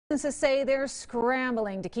Businesses say they're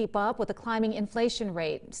scrambling to keep up with the climbing inflation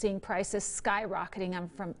rate, seeing prices skyrocketing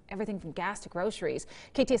from everything from gas to groceries.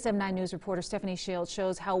 KTSM 9 News reporter Stephanie Shields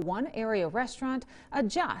shows how one area restaurant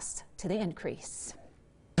adjusts to the increase.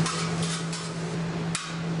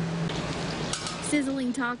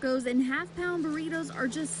 Sizzling tacos and half-pound burritos are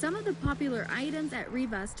just some of the popular items at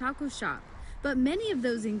Riva's Taco Shop, but many of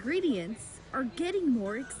those ingredients are getting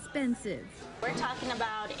more expensive. We're talking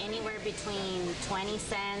about anywhere between 20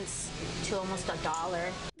 cents to almost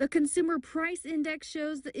 $1. The Consumer Price Index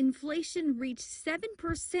shows that inflation reached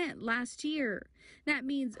 7% last year. That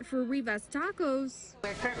means for Riva's Tacos,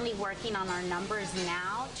 we're currently working on our numbers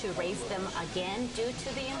now to raise them again due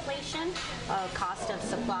to the inflation, cost of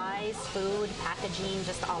supplies, food, packaging,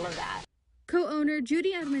 just all of that. Co-owner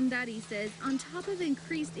Judy Armendari says on top of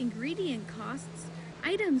increased ingredient costs,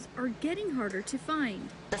 items are getting harder to find.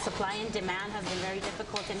 The supply and demand has been very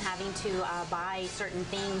difficult in having to buy certain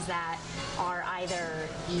things that are either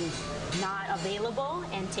not available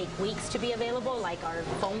and take weeks to be available, like our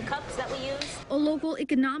foam cups that we use. A local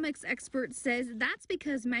economics expert says that's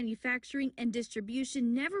because manufacturing and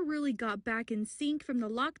distribution never really got back in sync from the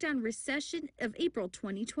lockdown recession of April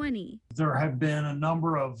 2020. There have been a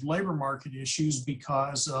number of labor market issues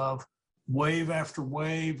because of wave after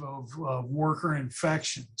wave of worker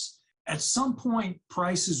infections. At some point,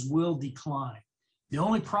 prices will decline. The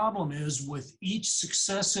only problem is with each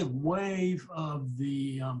successive wave of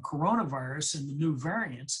the coronavirus and the new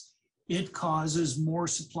variants, it causes more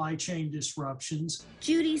supply chain disruptions.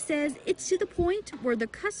 Judy says it's to the point where the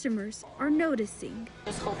customers are noticing.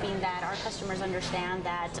 Just hoping that our customers understand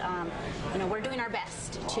that we're doing our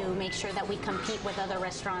best to make sure that we compete with other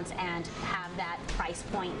restaurants and have that price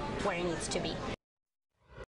point where it needs to be.